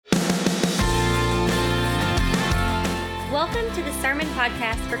Welcome to the Sermon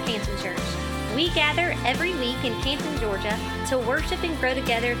Podcast for Canton Church. We gather every week in Canton, Georgia to worship and grow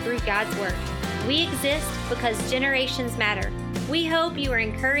together through God's Word. We exist because generations matter. We hope you are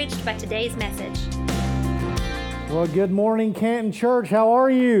encouraged by today's message. Well, good morning, Canton Church. How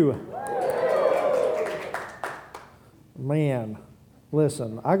are you? Man,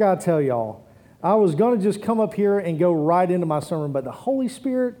 listen, I got to tell y'all, I was going to just come up here and go right into my sermon, but the Holy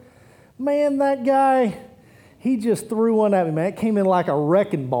Spirit, man, that guy, he just threw one at me, man. It came in like a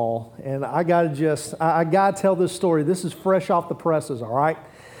wrecking ball, and I got to tell this story. This is fresh off the presses, all right?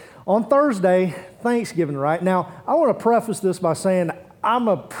 On Thursday, Thanksgiving, right? Now, I want to preface this by saying I'm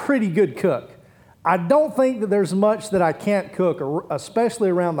a pretty good cook. I don't think that there's much that I can't cook, especially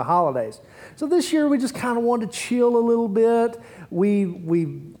around the holidays. So this year, we just kind of wanted to chill a little bit.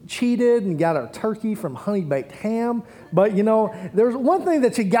 We cheated and got our turkey from Honey Baked Ham. But, you know, there's one thing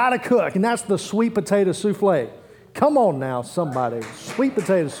that you got to cook, and that's the sweet potato souffle. Come on now, somebody. Sweet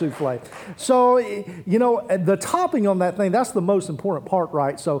potato souffle. So, you know, the topping on that thing, that's the most important part,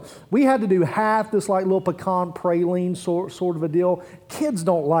 right? So we had to do half this like little pecan praline sort of a deal. Kids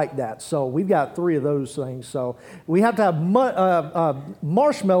don't like that, so we've got 3 of those things. So we have to have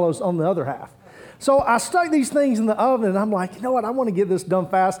marshmallows on the other half. So I stuck these things in the oven, and I'm like, you know what? I want to get this done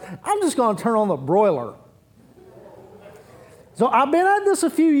fast. I'm just going to turn on the broiler. So I've been at this a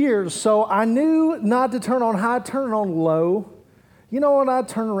few years, so I knew not to turn on high, turn on low. You know, when I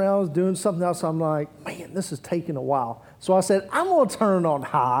turned around, I was doing something else, I'm like, man, this is taking a while. So I said, I'm going to turn it on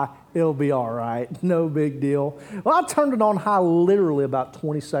high. It'll be all right. No big deal. Well, I turned it on high literally about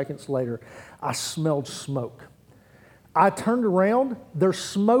 20 seconds later. I smelled smoke. I turned around. There's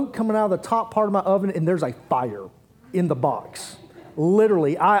smoke coming out of the top part of my oven, and there's a fire in the box.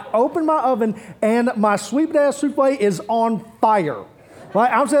 Literally, I opened my oven and my sweet potato souffle is on fire.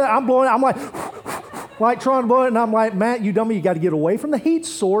 Like I'm blowing it. I'm like trying to blow it, and I'm like, Matt, you dummy, you got to get away from the heat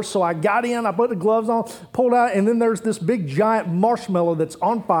source. So I got in, I put the gloves on, pulled out, and then there's this big giant marshmallow that's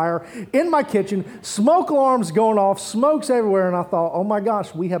on fire in my kitchen. Smoke alarms going off, smoke's everywhere, and I thought, oh my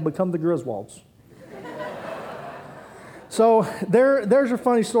gosh, we have become the Griswolds. So there's your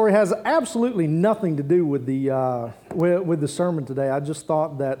funny story. It has absolutely nothing to do with the sermon today. I just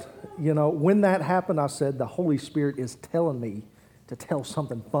thought that, you know, when that happened, I said the Holy Spirit is telling me to tell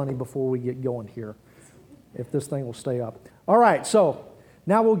something funny before we get going here, if this thing will stay up. All right, so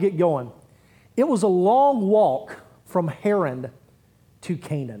now we'll get going. It was a long walk from Haran to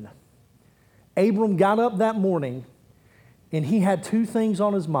Canaan. Abram got up that morning, and he had 2 things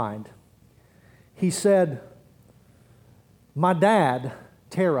on his mind. He said, my dad,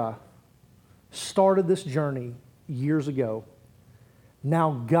 Terah, started this journey years ago.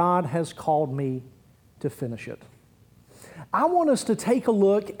 Now God has called me to finish it. I want us to take a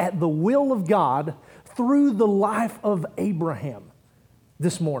look at the will of God through the life of Abraham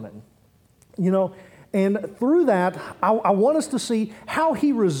this morning. You know, and through that, I want us to see how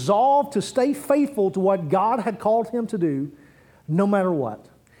he resolved to stay faithful to what God had called him to do, no matter what.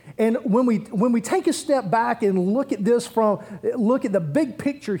 And when we take a step back and look at the big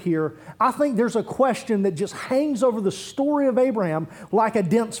picture here, I think there's a question that just hangs over the story of Abraham like a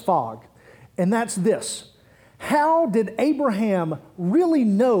dense fog. And that's this: how did Abraham really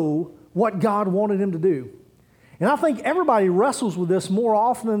know what God wanted him to do? And I think everybody wrestles with this more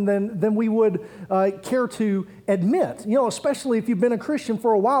often than we would care to admit. You know, especially if you've been a Christian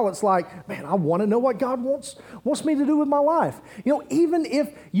for a while, it's like, man, I want to know what God wants me to do with my life. You know, even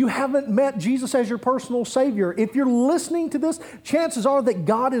if you haven't met Jesus as your personal Savior, if you're listening to this, chances are that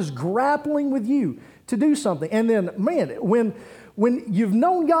God is grappling with you to do something. And then, man, when you've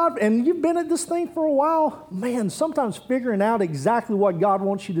known God and you've been at this thing for a while, man, sometimes figuring out exactly what God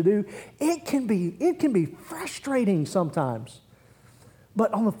wants you to do, it can be frustrating sometimes.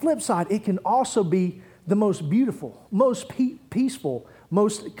 But on the flip side, it can also be the most beautiful, most peaceful,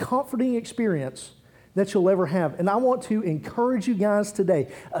 most comforting experience that you'll ever have. And I want to encourage you guys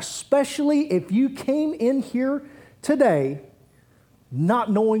today, especially if you came in here today not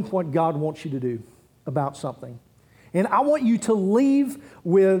knowing what God wants you to do about something. And I want you to leave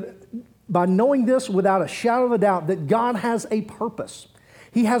by knowing this without a shadow of a doubt, that God has a purpose.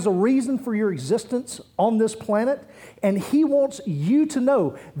 He has a reason for your existence on this planet, and He wants you to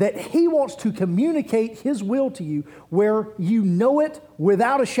know that He wants to communicate His will to you where you know it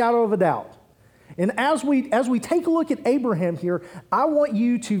without a shadow of a doubt. And as we take a look at Abraham here, I want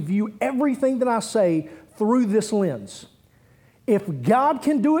you to view everything that I say through this lens. If God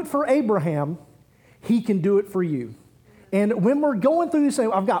can do it for Abraham, He can do it for you. And when we're going through these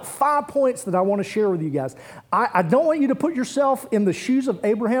things, I've got 5 points that I want to share with you guys. I don't want you to put yourself in the shoes of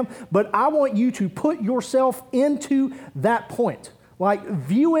Abraham, but I want you to put yourself into that point. Like,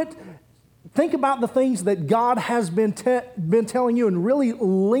 view it. Think about the things that God has been telling you and really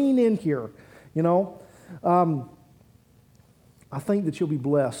lean in here, you know. I think that you'll be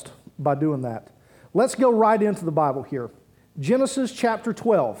blessed by doing that. Let's go right into the Bible here. Genesis chapter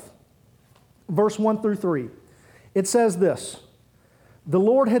 12, verse 1 through 3. It says this: "The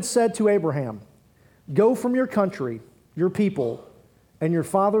Lord had said to Abraham, 'Go from your country, your people, and your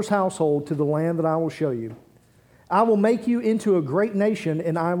father's household to the land that I will show you. I will make you into a great nation,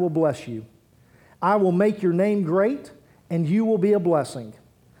 and I will bless you. I will make your name great, and you will be a blessing.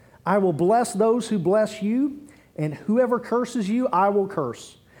 I will bless those who bless you, and whoever curses you, I will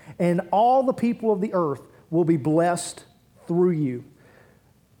curse. And all the people of the earth will be blessed through you.'"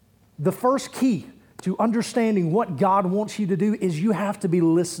 The first key to understanding what God wants you to do is you have to be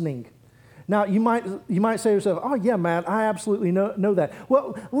listening. Now, you might say to yourself, "Oh, yeah, Matt, I absolutely know that."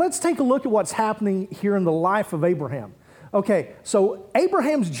 Well, let's take a look at what's happening here in the life of Abraham. Okay, so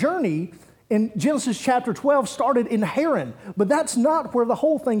Abraham's journey in Genesis chapter 12 started in Haran, but that's not where the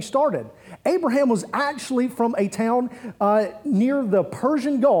whole thing started. Abraham was actually from a town near the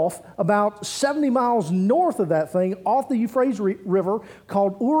Persian Gulf, about 70 miles north of that thing, off the Euphrates River,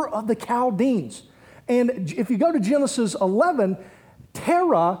 called Ur of the Chaldeans. And if you go to Genesis 11,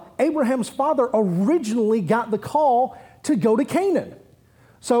 Terah, Abraham's father, originally got the call to go to Canaan.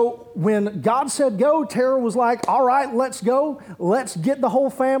 So when God said go, Terah was like, "All right, let's go. Let's get the whole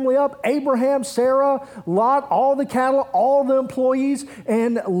family up. Abraham, Sarah, Lot, all the cattle, all the employees,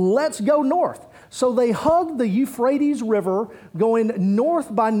 and let's go north." So they hugged the Euphrates River, going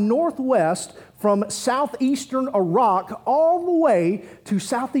north by northwest from southeastern Iraq all the way to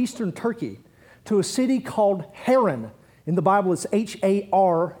southeastern Turkey, to a city called Haran. In the Bible, it's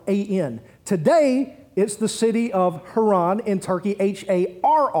Haran. Today, it's the city of Haran in Turkey,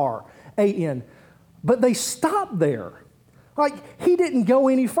 Harran. But they stopped there. Like, he didn't go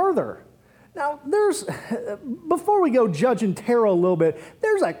any further. Now, before we go judging Terah a little bit,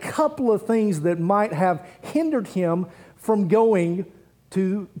 there's a couple of things that might have hindered him from going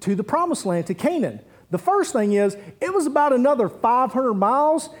to the promised land, to Canaan. The first thing is, it was about another 500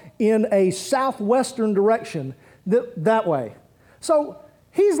 miles in a southwestern direction that way. So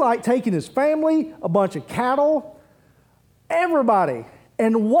he's like taking his family, a bunch of cattle, everybody,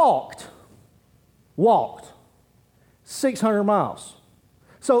 and walked 600 miles.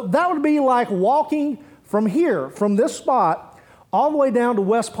 So that would be like walking from here, from this spot, all the way down to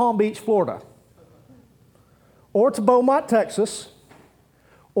West Palm Beach, Florida, or to Beaumont, Texas,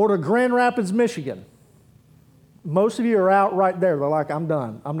 or to Grand Rapids, Michigan. Most of you are out right there. They're like, "I'm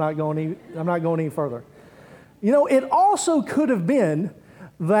done. I'm not going any further." You know, it also could have been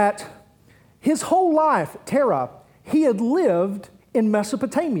that his whole life, Terah, he had lived in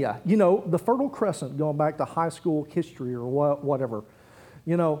Mesopotamia. You know, the Fertile Crescent, going back to high school history or whatever.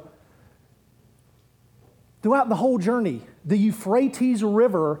 You know, throughout the whole journey, the Euphrates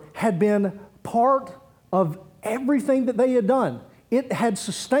River had been part of everything that they had done. It had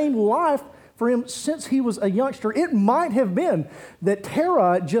sustained life for him since he was a youngster. It might have been that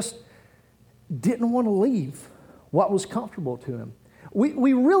Terah just didn't want to leave what was comfortable to him.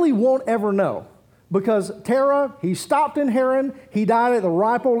 We really won't ever know, because Terah, he stopped in Haran. He died at the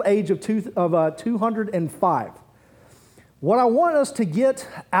ripe old age of 205. What I want us to get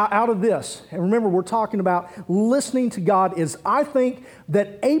out of this, and remember we're talking about listening to God, is I think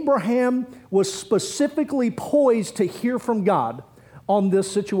that Abraham was specifically poised to hear from God on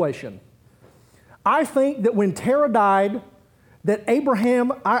this situation. I think that when Terah died, that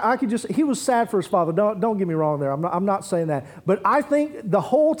Abraham, he was sad for his father. Don't get me wrong there. I'm not saying that. But I think the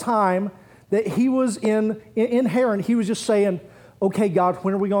whole time that he was in Haran, he was just saying, "Okay, God,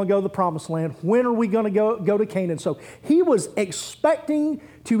 when are we going to go to the promised land? When are we going to go to Canaan?" So he was expecting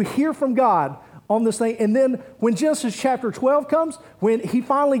to hear from God on this thing. And then when Genesis chapter 12 comes, when he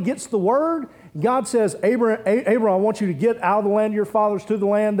finally gets the word, God says, Abraham, I want you to get out of the land of your fathers to the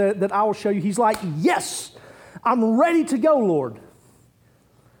land that I will show you. He's like, "Yes, I'm ready to go, Lord."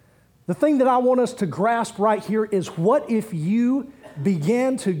 The thing that I want us to grasp right here is, what if you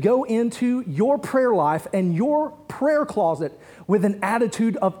began to go into your prayer life and your prayer closet with an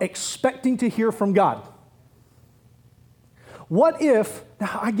attitude of expecting to hear from God? What if,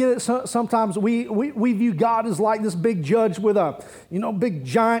 now I get it, sometimes we view God as like this big judge with a, big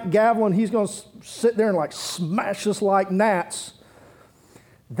giant gavel, and he's going to sit there and like smash us like gnats.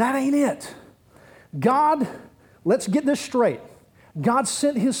 That ain't it. God, let's get this straight. God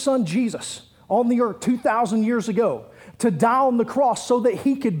sent his son Jesus on the earth 2,000 years ago to die on the cross so that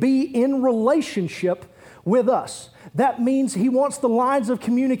he could be in relationship with us. That means he wants the lines of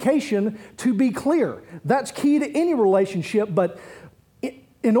communication to be clear. That's key to any relationship, but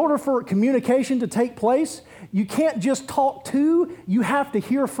in order for communication to take place, you can't just talk to, you have to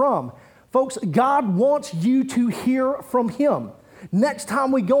hear from. Folks, God wants you to hear from him. Next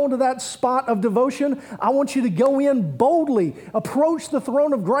time we go into that spot of devotion, I want you to go in boldly, approach the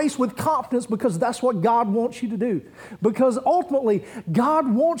throne of grace with confidence, because that's what God wants you to do. Because ultimately, God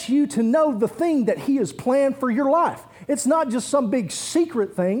wants you to know the thing that he has planned for your life. It's not just some big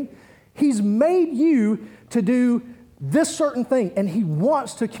secret thing. He's made you to do this certain thing, and he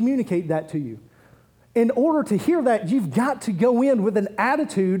wants to communicate that to you. In order to hear that, you've got to go in with an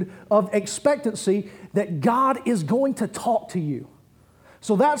attitude of expectancy that God is going to talk to you.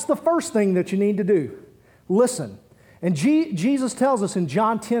 So that's the first thing that you need to do. Listen. And Jesus tells us in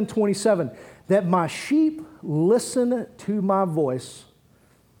John 10:27 that my sheep listen to my voice.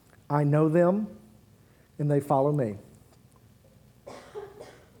 I know them, and they follow me.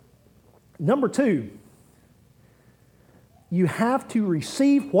 Number two, you have to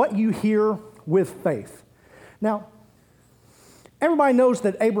receive what you hear with faith. Now, everybody knows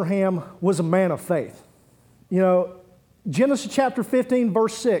that Abraham was a man of faith. You know, Genesis chapter 15,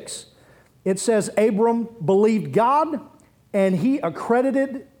 verse 6, it says, Abram believed God, and he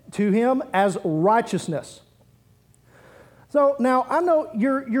accredited to him as righteousness. So now, I know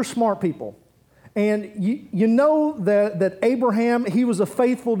you're smart people, and you know that Abraham, he was a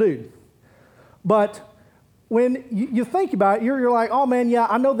faithful dude. But when you think about it, you're like, oh man, yeah,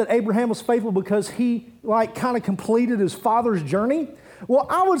 I know that Abraham was faithful because he like kind of completed his father's journey. Well,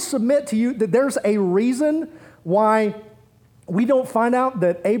 I would submit to you that there's a reason why we don't find out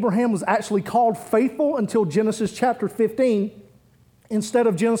that Abraham was actually called faithful until Genesis chapter 15 instead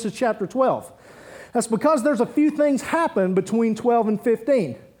of Genesis chapter 12. That's because there's a few things happen between 12 and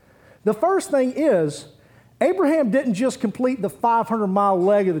 15. The first thing is, Abraham didn't just complete the 500-mile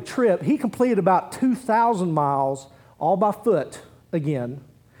leg of the trip. He completed about 2,000 miles all by foot again.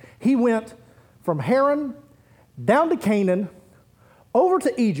 He went from Haran down to Canaan, over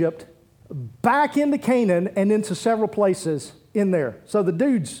to Egypt, back into Canaan, and into several places in there. So the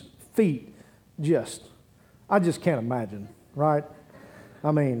dude's feet I just can't imagine, right?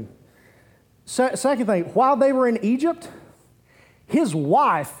 I mean, second thing, while they were in Egypt, his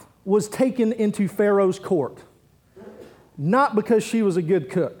wife was taken into Pharaoh's court, not because she was a good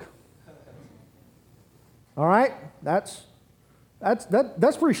cook. All right? That's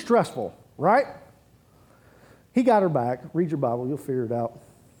pretty stressful, right? He got her back. Read your Bible, you'll figure it out.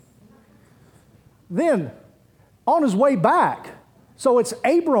 Then, on his way back, so it's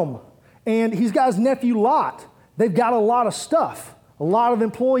Abram, and he's got his nephew Lot. They've got a lot of stuff, a lot of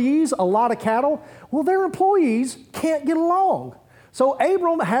employees, a lot of cattle. Well, their employees can't get along. So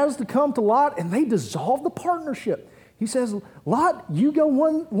Abram has to come to Lot, and they dissolve the partnership. He says, Lot, you go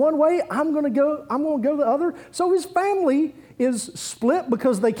one way, I'm going to go the other. So his family is split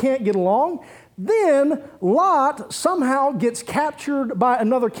because they can't get along. Then Lot somehow gets captured by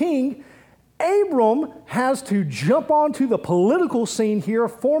another king. Abram has to jump onto the political scene here,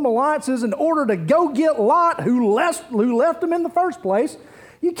 form alliances in order to go get Lot, who left him in the first place.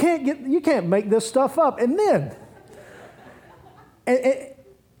 You can't make this stuff up. And then,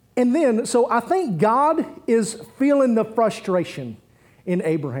 so I think God is feeling the frustration in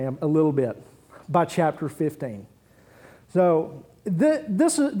Abraham a little bit by chapter 15. So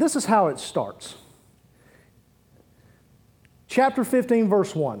this is how it starts. Chapter 15,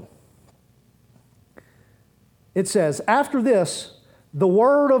 verse 1. It says, after this, the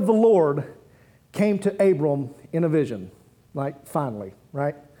word of the Lord came to Abram in a vision. Like, finally,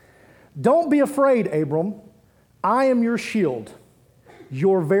 right? Don't be afraid, Abram. I am your shield,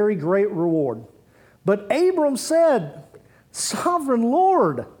 your very great reward. But Abram said, Sovereign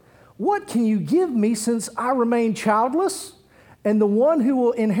Lord, what can you give me since I remain childless? And the one who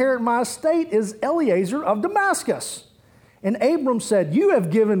will inherit my estate is Eliezer of Damascus. And Abram said, you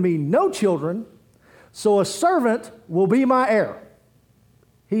have given me no children, so a servant will be my heir.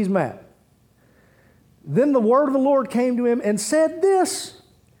 He's mad. Then the word of the Lord came to him and said this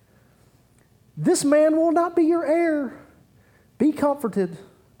man will not be your heir. Be comforted.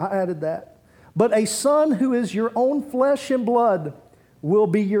 I added that. But a son who is your own flesh and blood will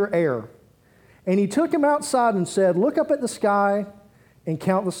be your heir. And he took him outside and said, look up at the sky and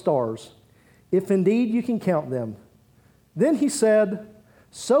count the stars, if indeed you can count them. Then he said,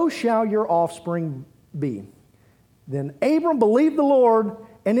 so shall your offspring be. Then Abram believed the Lord,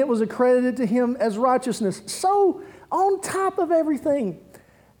 and it was accredited to him as righteousness. So, on top of everything,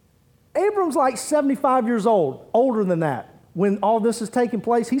 Abram's like 75 years old, older than that. When all this is taking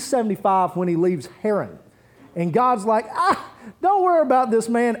place, he's 75 when he leaves Haran. And God's like, don't worry about this,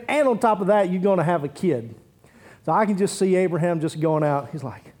 man. And on top of that, you're going to have a kid. So I can just see Abraham just going out. He's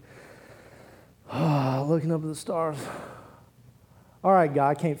like, looking up at the stars. All right, God,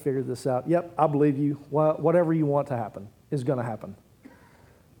 I can't figure this out. Yep, I believe you. Whatever you want to happen is going to happen.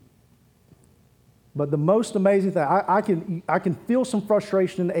 But the most amazing thing, I can feel some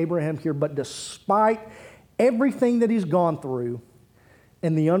frustration in Abraham here, but despite everything that he's gone through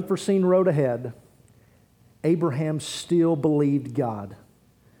and the unforeseen road ahead, Abraham still believed God.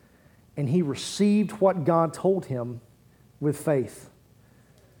 And he received what God told him with faith.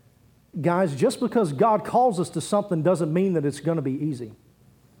 Guys, just because God calls us to something doesn't mean that it's going to be easy.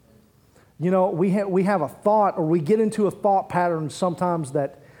 You know, we have a thought, or we get into a thought pattern sometimes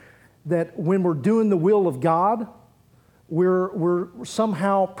that when we're doing the will of God, we're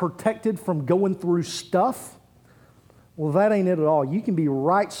somehow protected from going through stuff. Well, that ain't it at all. You can be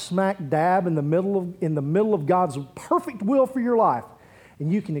right smack dab in the middle of God's perfect will for your life,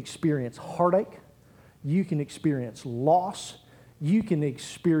 and you can experience heartache. You can experience loss. You can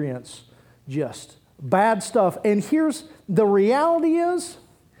experience just bad stuff. And here's the reality is,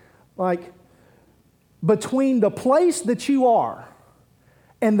 like, between the place that you are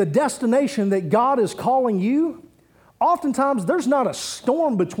and the destination that God is calling you, oftentimes there's not a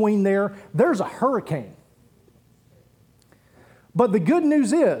storm between there, there's a hurricane. But the good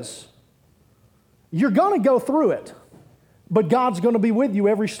news is, you're going to go through it, but God's going to be with you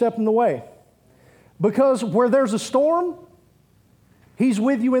every step in the way. Because where there's a storm, He's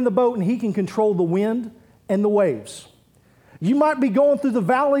with you in the boat, and He can control the wind and the waves. You might be going through the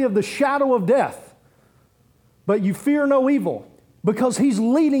valley of the shadow of death, but you fear no evil, because He's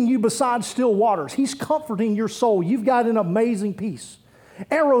leading you beside still waters. He's comforting your soul. You've got an amazing peace.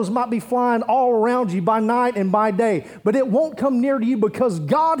 Arrows might be flying all around you by night and by day, but it won't come near to you because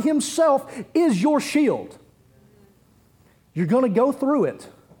God Himself is your shield. You're going to go through it,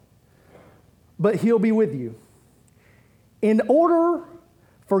 but He'll be with you. In order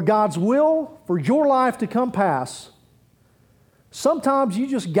for God's will for your life to come pass, sometimes you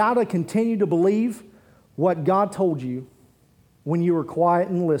just got to continue to believe what God told you when you were quiet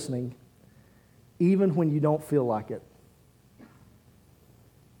and listening, even when you don't feel like it.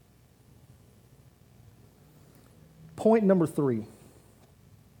 Point number 3.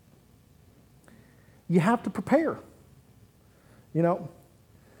 You have to prepare. You know,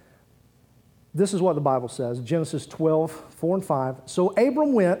 this is what the Bible says, Genesis 12, 4 and 5. So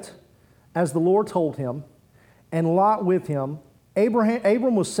Abram went as the Lord told him, and Lot with him.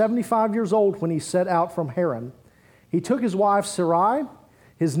 Abram was 75 years old when he set out from Haran. He took his wife Sarai,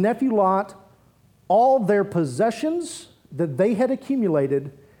 his nephew Lot, all their possessions that they had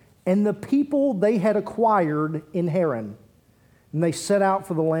accumulated, and the people they had acquired in Haran. And they set out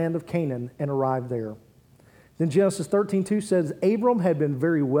for the land of Canaan and arrived there. Then Genesis 13:2 says, Abram had been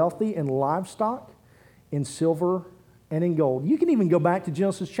very wealthy in livestock, in silver, and in gold. You can even go back to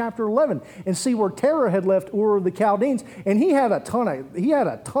Genesis chapter 11 and see where Terah had left Ur of the Chaldeans, and he had a ton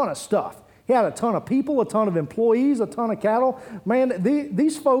of stuff. He had a ton of people, a ton of employees, a ton of cattle. Man,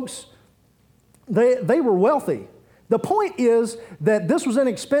 these folks, they were wealthy. The point is that this was an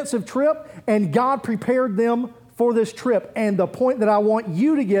expensive trip, and God prepared them for this trip. And the point that I want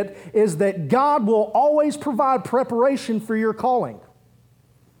you to get is that God will always provide preparation for your calling.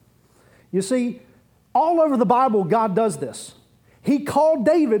 You see, all over the Bible, God does this. He called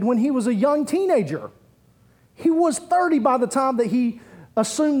David when he was a young teenager. He was 30 by the time that he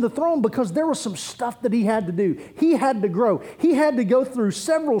assumed the throne, because there was some stuff that he had to do. He had to grow. He had to go through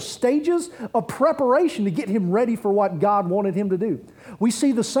several stages of preparation to get him ready for what God wanted him to do. We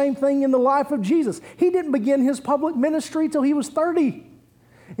see the same thing in the life of Jesus. He didn't begin his public ministry till he was 30.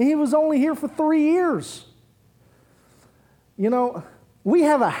 And he was only here for 3 years. You know, we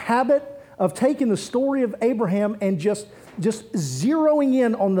have a habit of taking the story of Abraham and just zeroing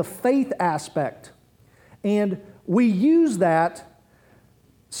in on the faith aspect. And we use that.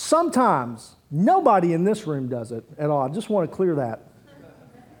 Sometimes, nobody in this room does it at all. I just want to clear that.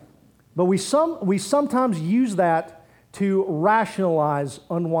 But we sometimes use that to rationalize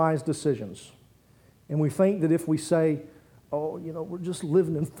unwise decisions. And we think that if we say, oh, you know, we're just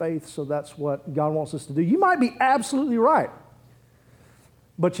living in faith, so that's what God wants us to do. You might be absolutely right.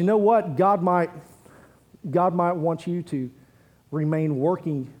 But you know what? God might want you to remain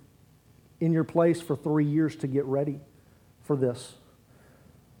working in your place for 3 years to get ready for this.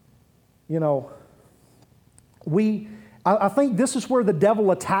 You know, I think this is where the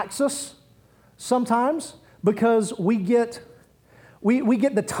devil attacks us sometimes, because we get We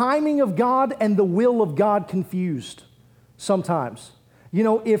get the timing of God and the will of God confused sometimes. You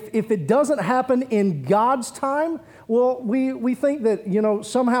know, if it doesn't happen in God's time, well, we think that, you know,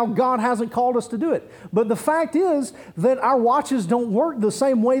 somehow God hasn't called us to do it. But the fact is that our watches don't work the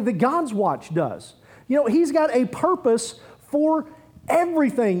same way that God's watch does. You know, He's got a purpose for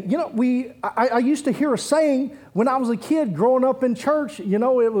everything. You know, I used to hear a saying when I was a kid growing up in church. You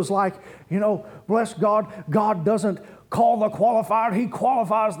know, it was like, you know, bless God, God doesn't call the qualified, He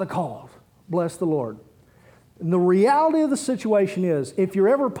qualifies the called. Bless the Lord. And the reality of the situation is, if you're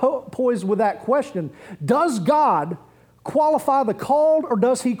ever poised with that question, does God qualify the called or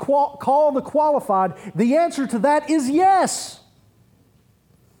does He call the qualified? The answer to that is yes.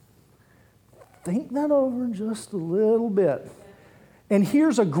 Think that over just a little bit. And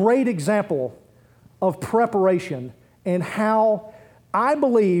here's a great example of preparation and how I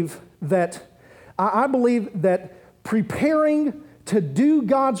believe that preparing to do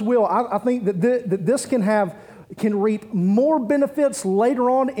God's will, I think that this can reap more benefits later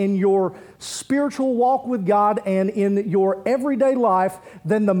on in your spiritual walk with God and in your everyday life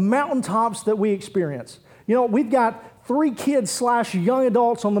than the mountaintops that we experience. You know, we've got 3 kids / young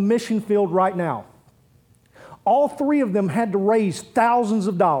adults on the mission field right now. All 3 of them had to raise thousands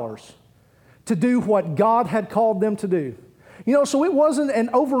of dollars to do what God had called them to do. You know, so it wasn't an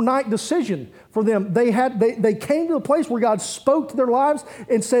overnight decision for them. They came to the place where God spoke to their lives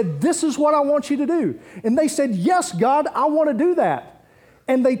and said, this is what I want you to do. And they said, yes, God, I want to do that.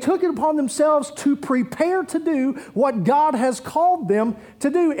 And they took it upon themselves to prepare to do what God has called them to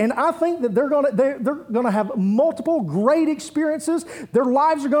do. And I think that they're going to have multiple great experiences. Their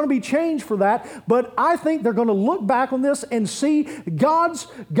lives are going to be changed for that. But I think they're going to look back on this and see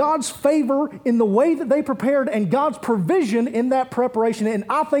God's favor in the way that they prepared and God's provision in that preparation. And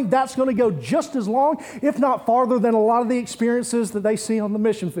I think that's going to go just as long, if not farther, than a lot of the experiences that they see on the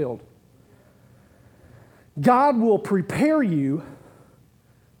mission field. God will prepare you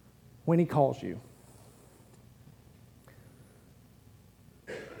when He calls you.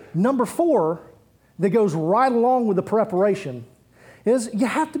 Number 4, that goes right along with the preparation, is you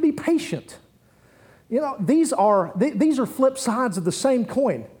have to be patient. You know, these are flip sides of the same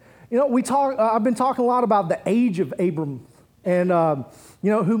coin. You know, I've been talking a lot about the age of Abram, and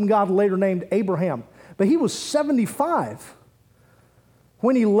you know, whom God later named Abraham. But he was 75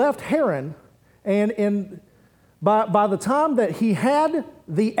 when he left Haran, and by the time that he had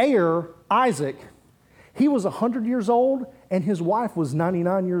the heir, Isaac, he was 100 years old and his wife was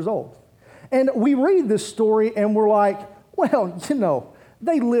 99 years old. And we read this story and we're like, well, you know,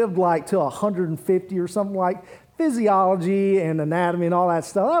 they lived like to 150 or something. Like physiology and anatomy and all that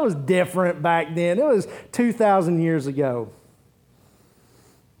stuff. That was different back then. It was 2,000 years ago.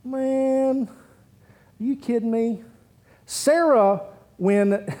 Man, are you kidding me? Sarah,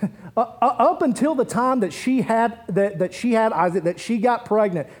 when up until the time that she had Isaac, that she got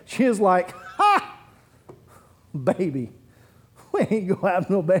pregnant, she was like, ha, baby, we ain't gonna have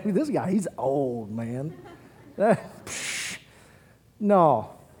no baby. This guy, he's old, man. No.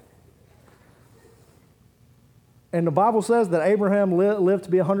 And the Bible says that Abraham lived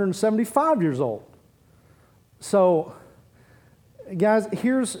to be 175 years old. So, guys,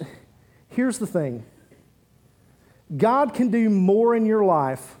 here's the thing. God can do more in your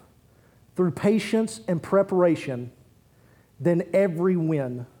life through patience and preparation than every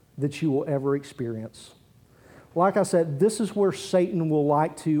win that you will ever experience. Like I said, this is where Satan will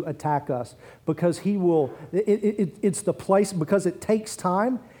like to attack us because he will, it's the place, because it takes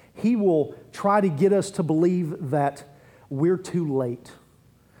time, he will try to get us to believe that we're too late.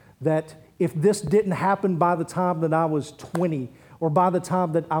 That if this didn't happen by the time that I was 20, or by the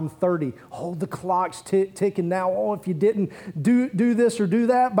time that I'm 30, oh, the clock's ticking now. Oh, if you didn't do this or do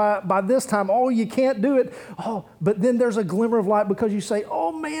that by this time, oh, you can't do it. Oh, but then there's a glimmer of light because you say,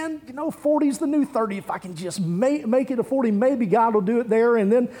 oh man, you know, 40's the new 30. If I can just make it to 40, maybe God will do it there.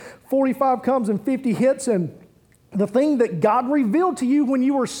 And then 45 comes and 50 hits, and the thing that God revealed to you when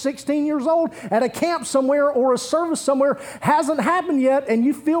you were 16 years old at a camp somewhere or a service somewhere hasn't happened yet, and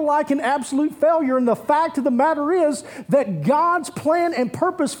you feel like an absolute failure. And the fact of the matter is that God's plan and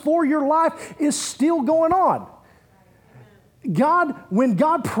purpose for your life is still going on. When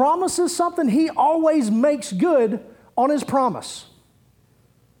God promises something, He always makes good on His promise.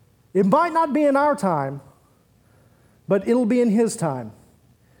 It might not be in our time, but it'll be in His time.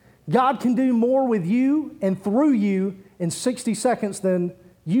 God can do more with you and through you in 60 seconds than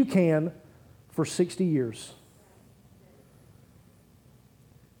you can for 60 years.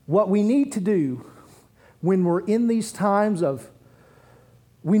 What we need to do when we're in these times of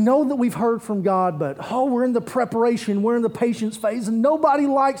We know that we've heard from God, but we're in the preparation, we're in the patience phase, and nobody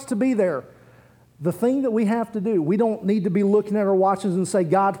likes to be there. The thing that we have to do, we don't need to be looking at our watches and say,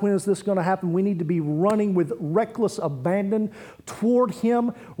 God, when is this going to happen? We need to be running with reckless abandon toward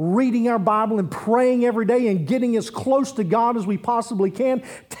Him, reading our Bible and praying every day and getting as close to God as we possibly can,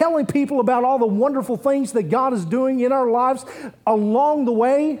 telling people about all the wonderful things that God is doing in our lives along the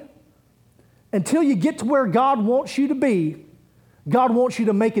way. Until you get to where God wants you to be, God wants you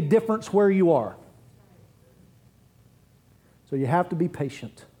to make a difference where you are. So you have to be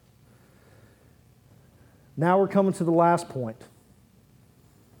patient. Now we're coming to the last point.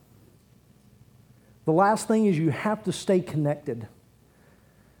 The last thing is you have to stay connected.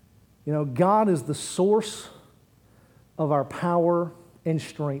 You know, God is the source of our power and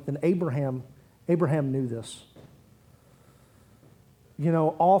strength. And Abraham knew this. You know,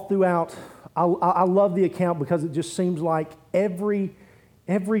 all throughout, I love the account because it just seems like every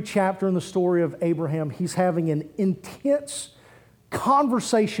chapter in the story of Abraham, he's having an intense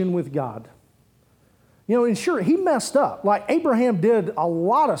conversation with God. You know, and sure, he messed up. Like Abraham did a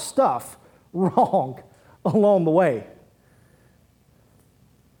lot of stuff wrong along the way.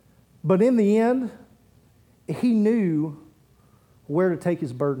 But in the end, he knew where to take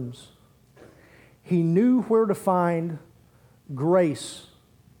his burdens. He knew where to find grace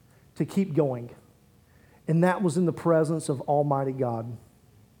to keep going. And that was in the presence of Almighty God.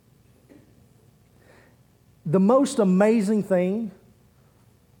 The most amazing thing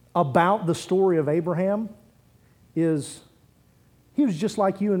about the story of Abraham is he was just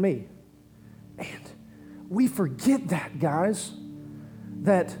like you and me. And we forget that, guys,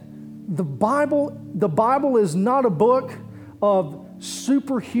 that the Bible is not a book of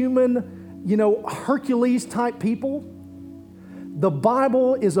superhuman, Hercules type people. The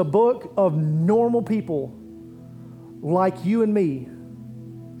Bible is a book of normal people like you and me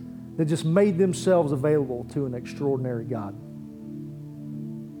that just made themselves available to an extraordinary God.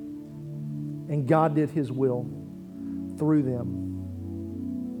 And God did His will through them.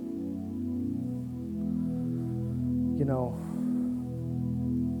 You know,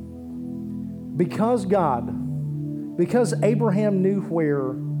 because Abraham knew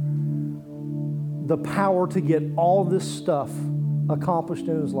where the power to get all this stuff accomplished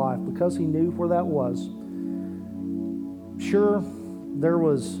in his life, because he knew where that was. Sure, there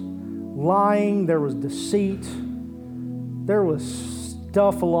was lying, there was deceit, there was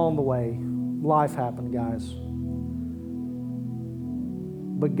stuff along the way. Life happened, guys.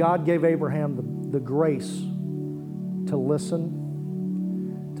 But God gave Abraham the grace to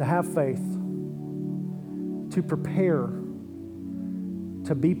listen, to have faith, to prepare,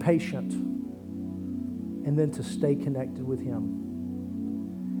 to be patient, and then to stay connected with Him.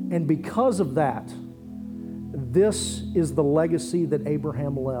 And because of that, this is the legacy that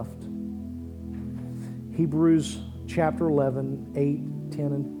Abraham left. Hebrews chapter 11, 8,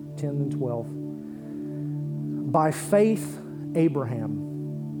 10 and 12. By faith, Abraham,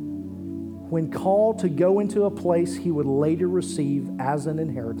 when called to go into a place he would later receive as an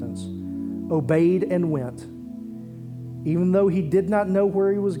inheritance, obeyed and went, even though he did not know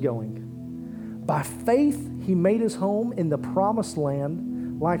where he was going. By faith, he made his home in the promised land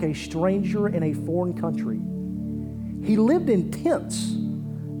like a stranger in a foreign country. He lived in tents,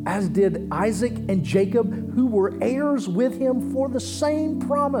 as did Isaac and Jacob, who were heirs with him for the same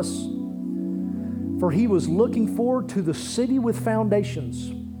promise. For he was looking forward to the city with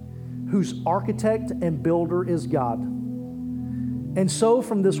foundations, whose architect and builder is God. And so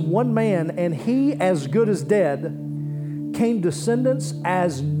from this one man, and he as good as dead, came descendants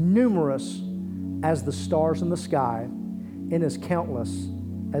as numerous as the stars in the sky and as countless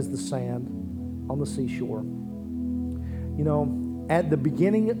as the sand on the seashore. You know, at the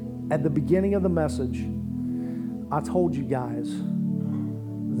beginning of the message, I told you guys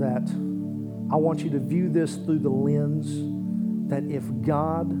that I want you to view this through the lens that if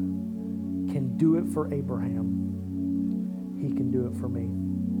God can do it for Abraham, He can do it for me.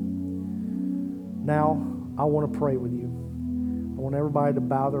 Now, I want to pray with you. I want everybody to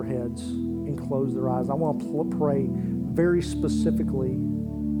bow their heads and close their eyes. I want to pray very specifically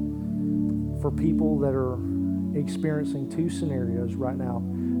for people that are experiencing two scenarios right now.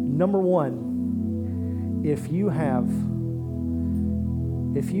 Number one, if you have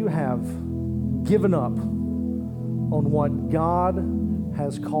given up on what God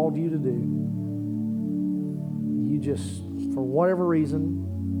has called you to do, you just, for whatever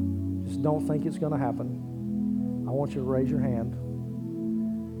reason, just don't think it's going to happen, I want you to raise your hand.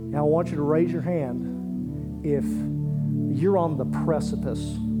 And I want you to raise your hand if you're on the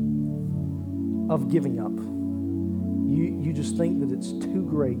precipice of giving up. you just think that it's too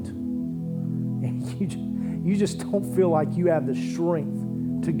great. And you just don't feel like you have the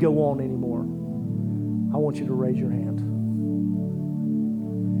strength to go on anymore. I want you to raise your hand.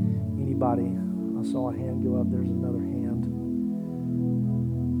 Anybody? I saw a hand go up. There's another hand.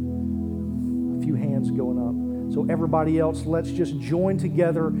 A few hands going up. So everybody else, let's just join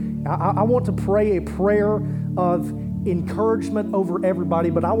together. I want to pray a prayer of encouragement over everybody,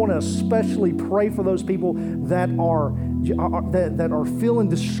 but I want to especially pray for those people that are feeling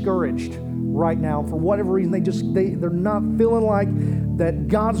discouraged right now for whatever reason. They're not feeling like that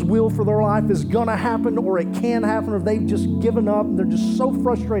God's will for their life is gonna happen, or it can happen, or they've just given up and they're just so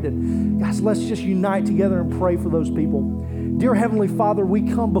frustrated. Guys, let's just unite together and pray for those people. Dear Heavenly Father, we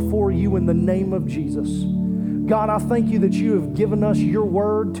come before you in the name of Jesus. God, I thank you that you have given us your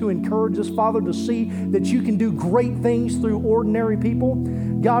word to encourage us, Father, to see that you can do great things through ordinary people.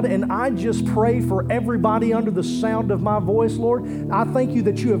 God, and I just pray for everybody under the sound of my voice, Lord. I thank you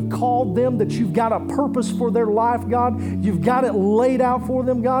that you have called them, that you've got a purpose for their life, God. You've got it laid out for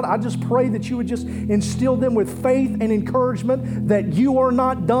them, God. I just pray that you would just instill them with faith and encouragement that you are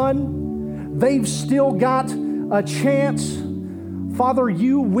not done. They've still got a chance. Father,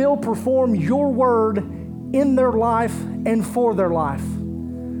 you will perform your word in their life and for their life.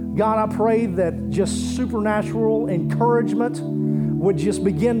 God, I pray that just supernatural encouragement would just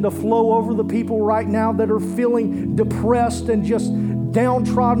begin to flow over the people right now that are feeling depressed and just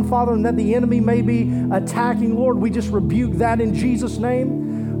downtrodden, Father, and that the enemy may be attacking. Lord, we just rebuke that in Jesus'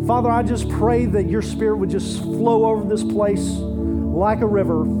 name. Father, I just pray that your spirit would just flow over this place like a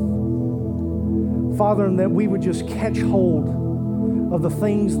river, Father, and that we would just catch hold of the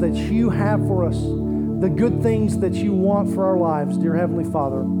things that you have for us, the good things that you want for our lives, dear Heavenly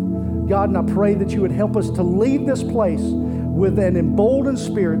Father. God, and I pray that you would help us to leave this place with an emboldened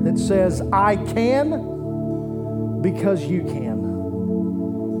spirit that says, I can because you can.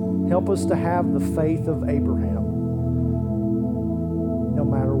 Help us to have the faith of Abraham, no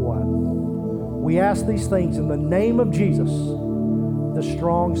matter what. We ask these things in the name of Jesus, the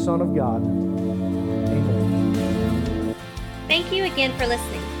strong Son of God. Amen. Thank you again for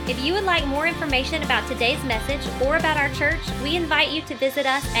listening. If you would like more information about today's message or about our church, we invite you to visit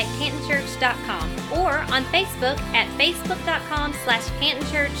us at cantonchurch.com or on Facebook at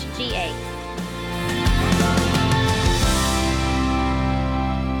facebook.com/cantonchurchga.